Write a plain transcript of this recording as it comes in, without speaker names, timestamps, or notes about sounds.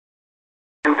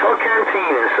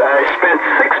I spent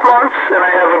 6 months and I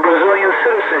have a Brazilian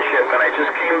citizenship, and I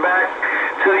just came back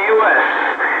to the U.S.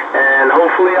 and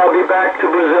hopefully I'll be back to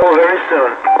Brazil very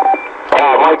soon.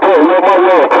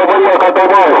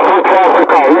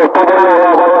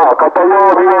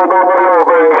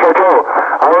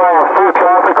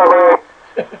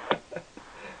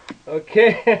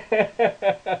 Okay.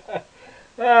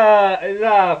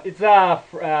 It's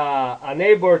a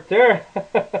neighbor there.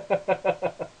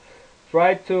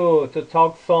 Try to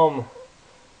talk some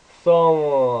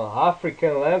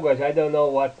African language. I don't know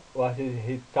what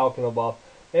he's talking about.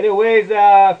 Anyways,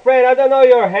 friend, I don't know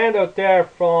your handle there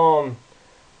from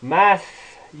Mass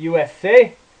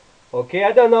USA. Okay,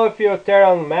 I don't know if you're there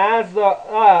on Mass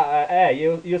or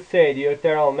you said you're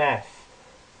there on Mass.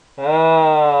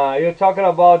 You're talking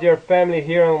about your family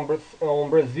here on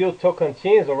Brazil,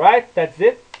 Tocantins, alright? That's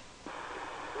it?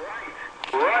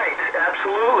 Right,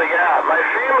 absolutely, yeah. My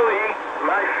family,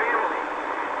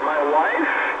 my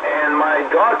wife and my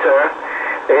daughter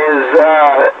is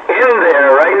in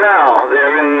there right now.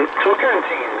 They're in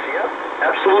Tocantins, yep,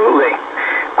 absolutely.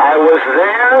 I was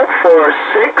there for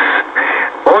 6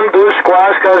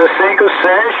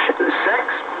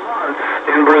 months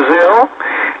in Brazil.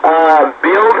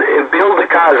 Build a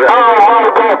casa.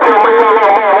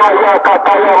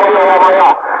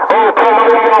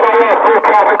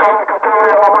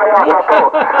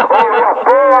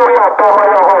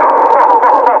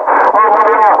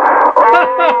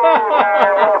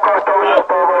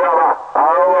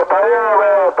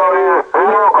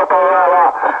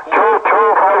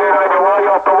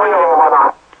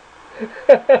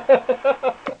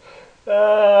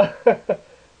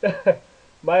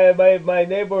 My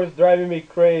neighbor is driving me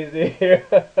crazy here.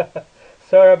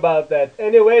 Sorry about that.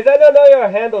 Anyways, I don't know your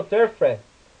handle there, friend.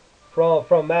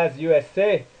 From Mass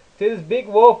USA. This is Big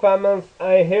Wolf. I'm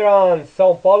here on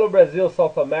São Paulo, Brazil,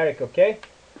 South America, okay?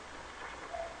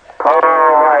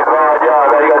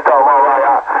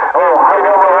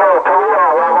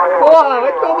 Porra,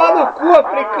 vai tomar no cu,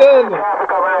 africano!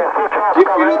 Que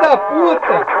filho da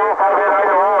puta!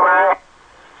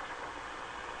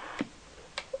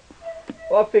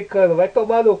 Ô, africano, vai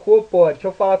tomar no cu, pô. Deixa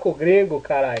eu falar com o gringo,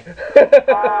 caralho.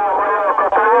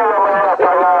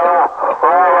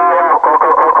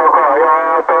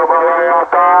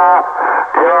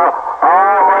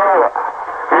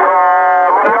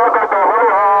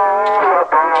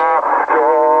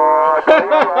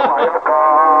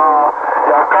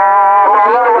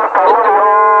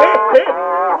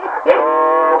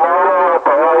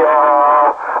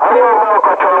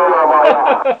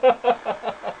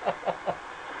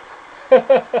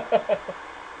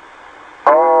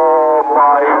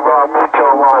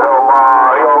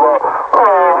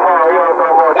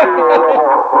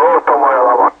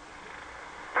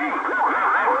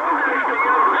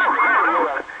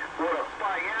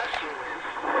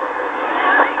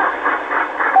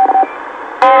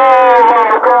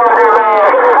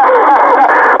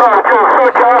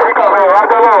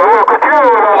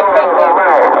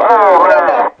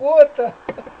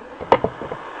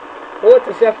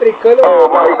 Puta, esse africano. Oh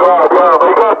my god,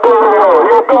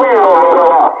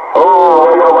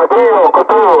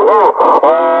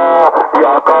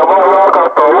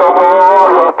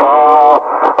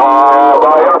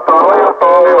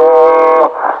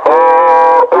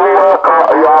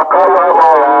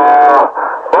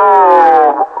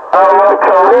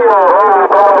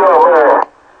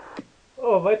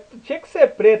 tinha que ser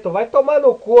preto, vai tomar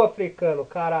no cu, africano,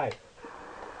 caralho.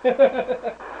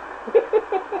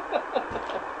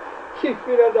 Que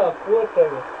filha da puta,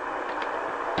 velho.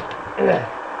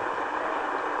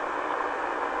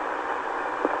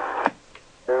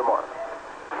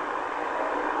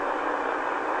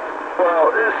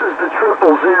 Well, this is the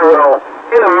 000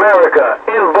 in America,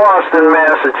 in Boston,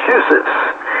 Massachusetts.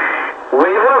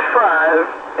 Waving 5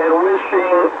 and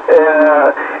wishing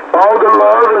all the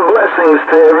love and blessings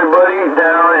to everybody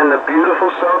down in the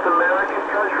beautiful South American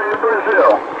country of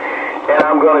Brazil. And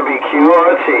I'm going to be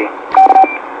QRT.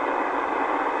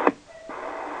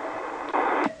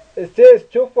 Is this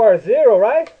 240,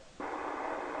 right?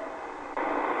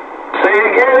 Say it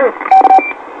again.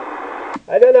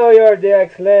 I don't know your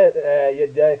DX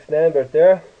number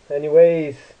there.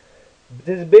 Anyways,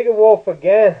 this is Big Wolf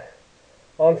again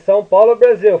on São Paulo,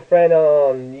 Brazil, friend,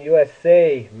 on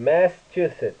USA,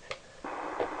 Massachusetts.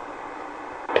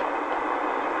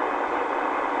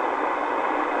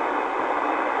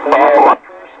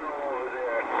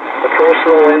 The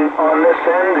personal on this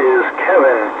end is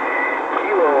Kevin.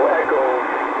 Kilo Echo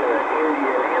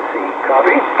India Nancy.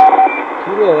 Copy?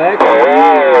 Kilo Echo? I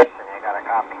got a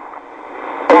copy.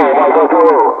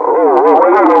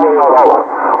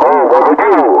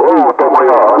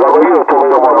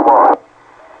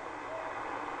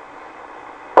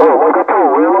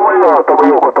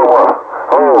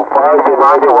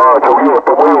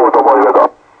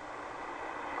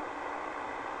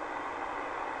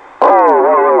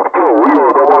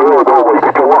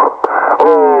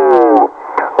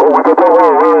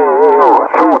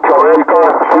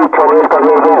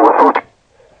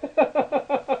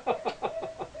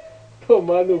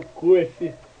 tomar no cu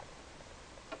esse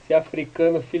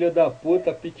africano filho da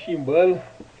puta, pitimbando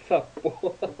essa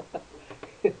porra.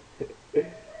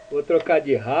 Vou trocar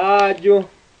de rádio.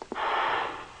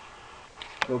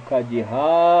 Trocar de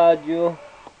rádio.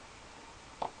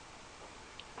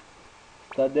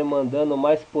 Tá demandando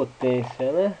mais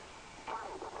potência, né?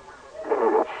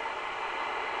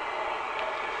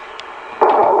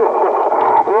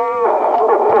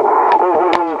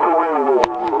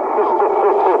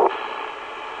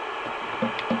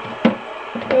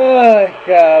 Ai,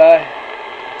 caralho.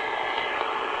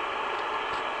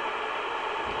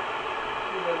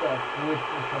 Filha da puta,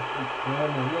 essa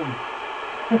africana, viu?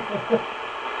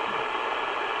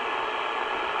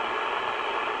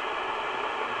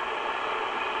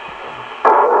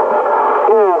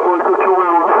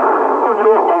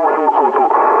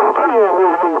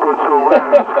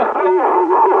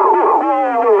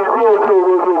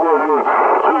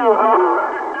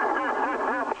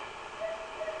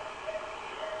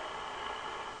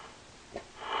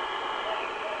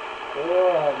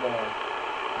 Porra, mano.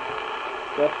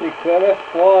 Esse africano é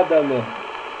foda, meu.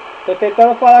 Tô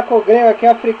tentando falar com o gringo aqui,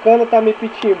 o africano tá me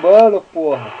pitimbando,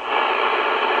 porra.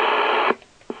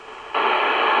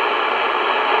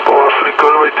 O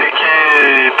africano vai ter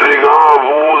que entregar uma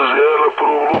vuvuzela pro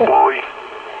Lobão, hein?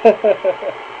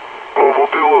 Lobão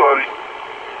pegou lá, hein?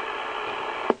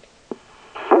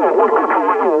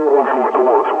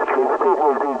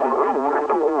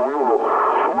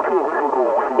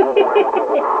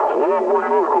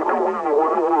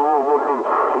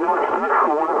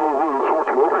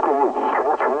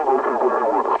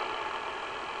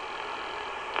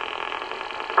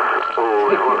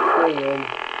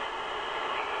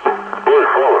 Oi,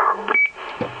 fala.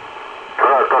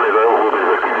 Tá legal, eu vou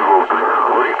ver aqui de volta.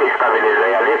 Vou ter que estabilizar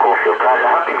aí ali com o filtragem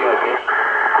rapidinho aqui.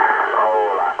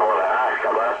 Vamos lá, acho que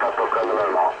agora tá tocando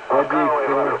normal.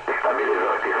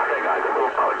 Estabilizou aqui, sossegado.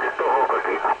 Eu tô rouco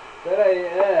aqui. Pera aí,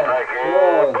 Aqui,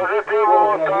 positivo,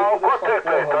 tá, contente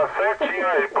aí, tá certinho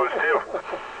aí, positivo.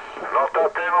 Não tá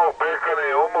tendo perca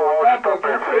nenhuma, o áudio tá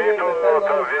perfeito,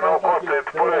 tá vindo um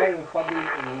contente por aí.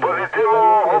 Positivo,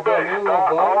 Rubens, tá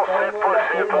ao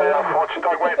 100% aí, a fonte tá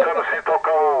aguentando sem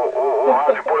tocar o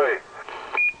rádio por aí.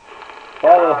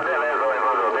 Fala. Beleza,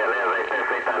 Evandro, beleza aí,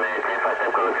 perfeitamente, hein? Faz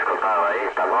tempo que eu não te escutava aí,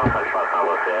 tá bom? Satisfação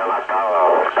você, é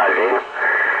Natal, tá vindo.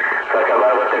 Só que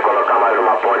agora eu vou ter que colocar mais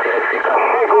uma ponte e fica.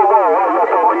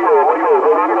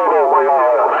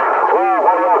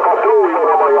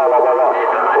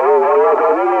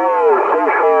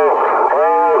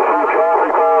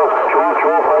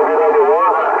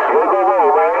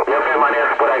 Eu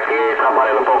permaneço por aqui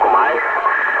trabalhando um pouco mais.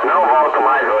 Não volto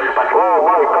mais hoje para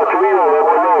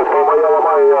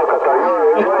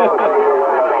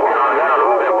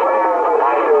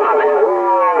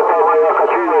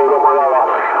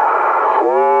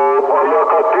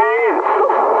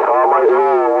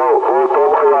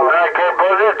que é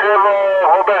positivo,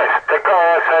 Rubens.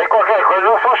 TKS aí, qualquer coisa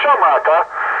é só chamar, tá?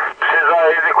 Precisa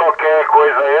aí de qualquer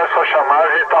coisa aí, é só chamar, a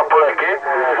gente tá por aqui.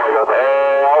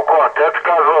 Ao contento,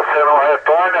 caso você não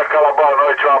retorne, aquela boa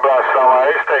noite, um abração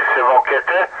aí, extensivo ao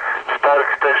QT. Espero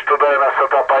que esteja tudo aí na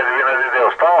Santa Paz Divina de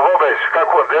Deus, tá, Rubens? Fica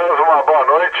com Deus, uma boa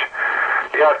noite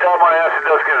e até amanhã, se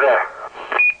Deus quiser.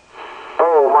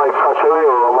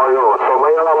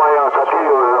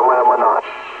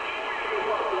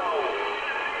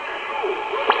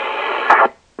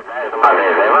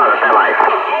 Até mais.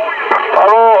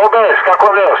 Falou, Rubens, fica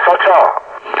com Deus, tchau, tchau.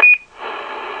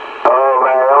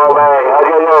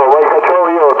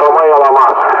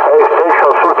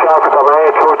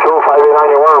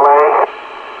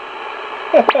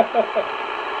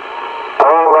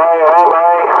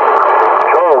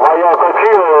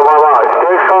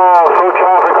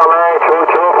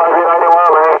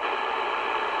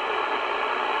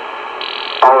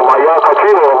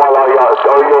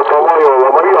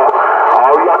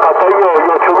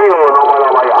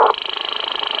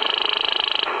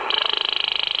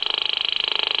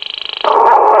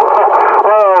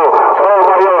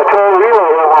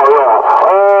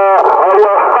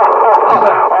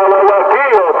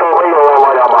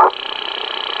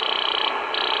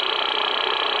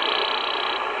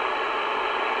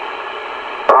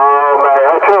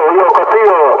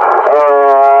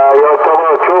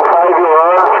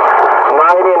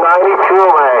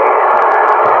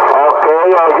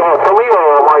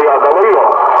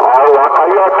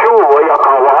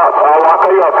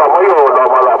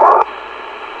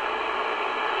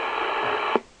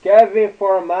 Kevin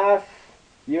for Mass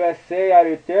USA, are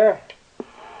you there?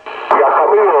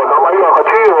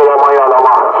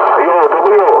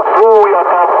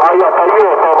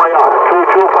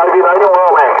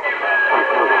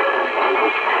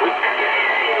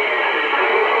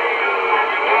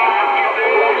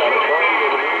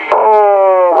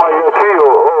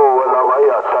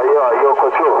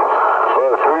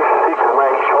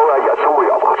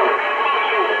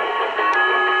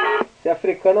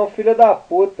 americano é um filho da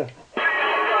puta.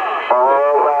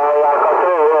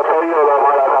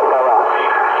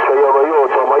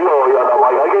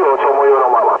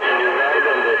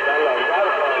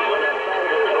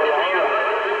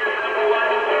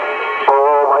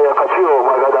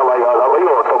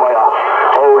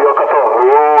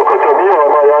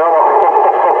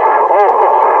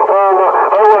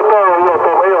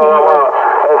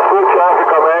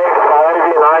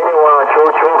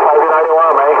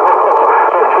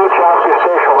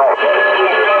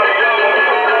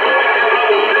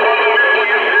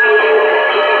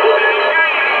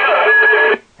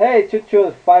 Hey,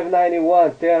 Chuchus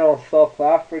 591 there on South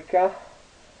Africa.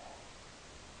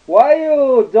 Why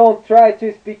you don't try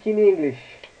to speak in English?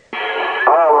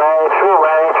 Oh man, true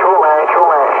man.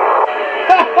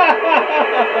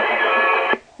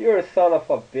 You're a son of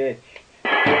a bitch.